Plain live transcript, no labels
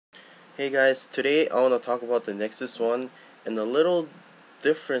Hey guys, today I want to talk about the Nexus One and the little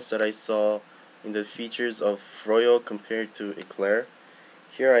difference that I saw in the features of Froyo compared to Eclair.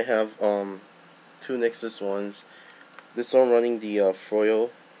 Here I have two Nexus Ones. This one running the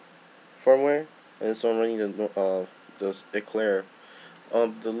Froyo firmware, and this one running the Eclair.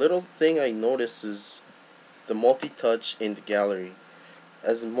 The little thing I noticed is the multi-touch in the gallery.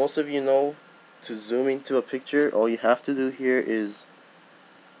 As most of you know, to zoom into a picture, all you have to do here is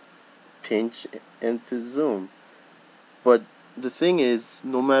pinch and to zoom. But the thing is,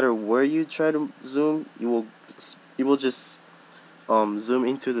 no matter where you try to zoom, you will just zoom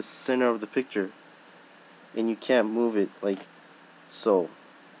into the center of the picture, and you can't move it like so.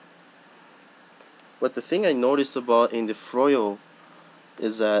 But the thing I noticed about in the Froyo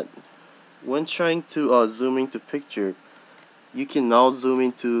is that when trying to zoom into picture, you can now zoom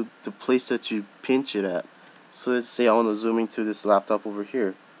into the place that you pinch it at. So let's say I want to zoom into this laptop over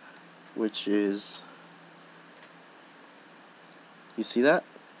here, which is, you see that?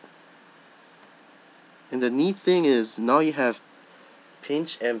 And the neat thing is now you have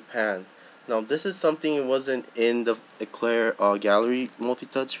pinch and pan. Now this is something it wasn't in the Eclair gallery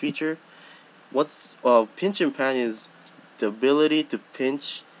multi-touch feature. What's pinch and pan is the ability to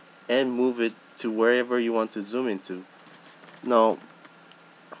pinch and move it to wherever you want to zoom into. Now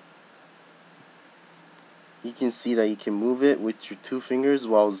you can see that you can move it with your two fingers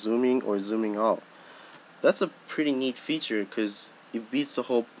while zooming or zooming out. That's a pretty neat feature because it beats the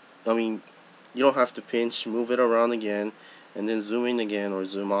whole, you don't have to pinch, move it around again, and then zoom in again or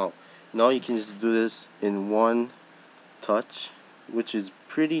zoom out. Now you can just do this in one touch, which is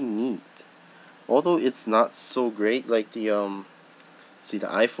pretty neat. Although it's not so great like the the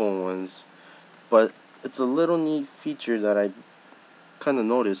iPhone ones, but it's a little neat feature that I kind of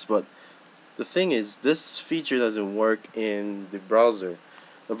noticed. But the thing is, this feature doesn't work in the browser.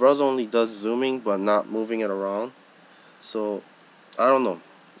 The browser only does zooming but not moving it around. So I don't know.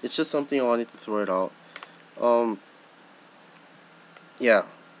 It's just something I wanted to throw it out. Um, yeah.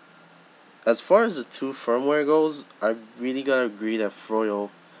 As far as the two firmware goes, I really gotta agree that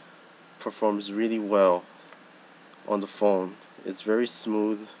Froyo performs really well on the phone. It's very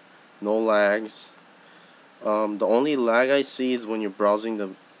smooth, no lags. The only lag I see is when you're browsing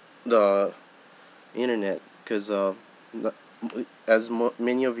the internet, because as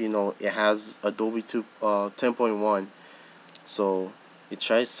many of you know, it has Adobe 10.1, so it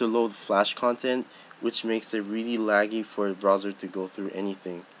tries to load Flash content, which makes it really laggy for the browser to go through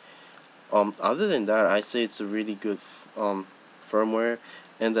anything. Other than that, I say it's a really good firmware,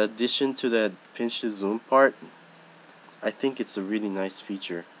 and the addition to that pinch to zoom part, I think it's a really nice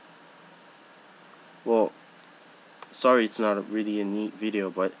feature. Well, sorry it's not really a neat video,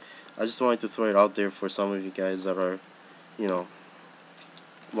 but I just wanted to throw it out there for some of you guys that are, you know,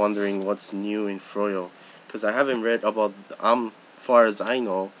 wondering what's new in Froyo, because I haven't read about, far as I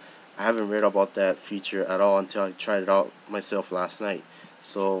know, I haven't read about that feature at all until I tried it out myself last night.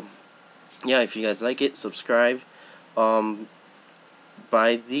 So yeah, if you guys like it, subscribe.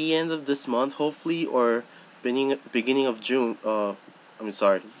 By the end of this month, hopefully, or beginning of June,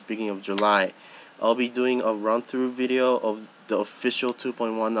 beginning of July, I'll be doing a run-through video of the official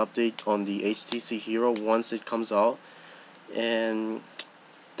 2.1 update on the HTC Hero once it comes out, and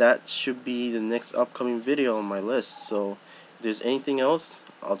that should be the next upcoming video on my list. So if there's anything else,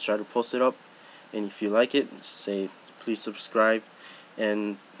 I'll try to post it up, and if you like it, just say please subscribe.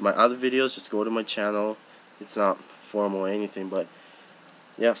 And my other videos, just go to my channel. It's not formal or anything, but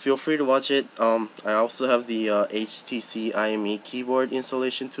yeah, feel free to watch it. I also have the HTC IME keyboard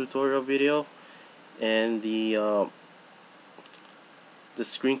installation tutorial video, and the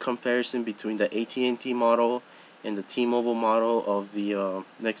screen comparison between the AT&T model and the T-Mobile model of the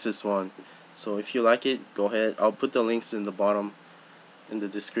Nexus One. So if you like it, go ahead. I'll put the links in the bottom in the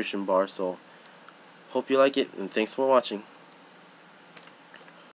description bar. So hope you like it, and thanks for watching.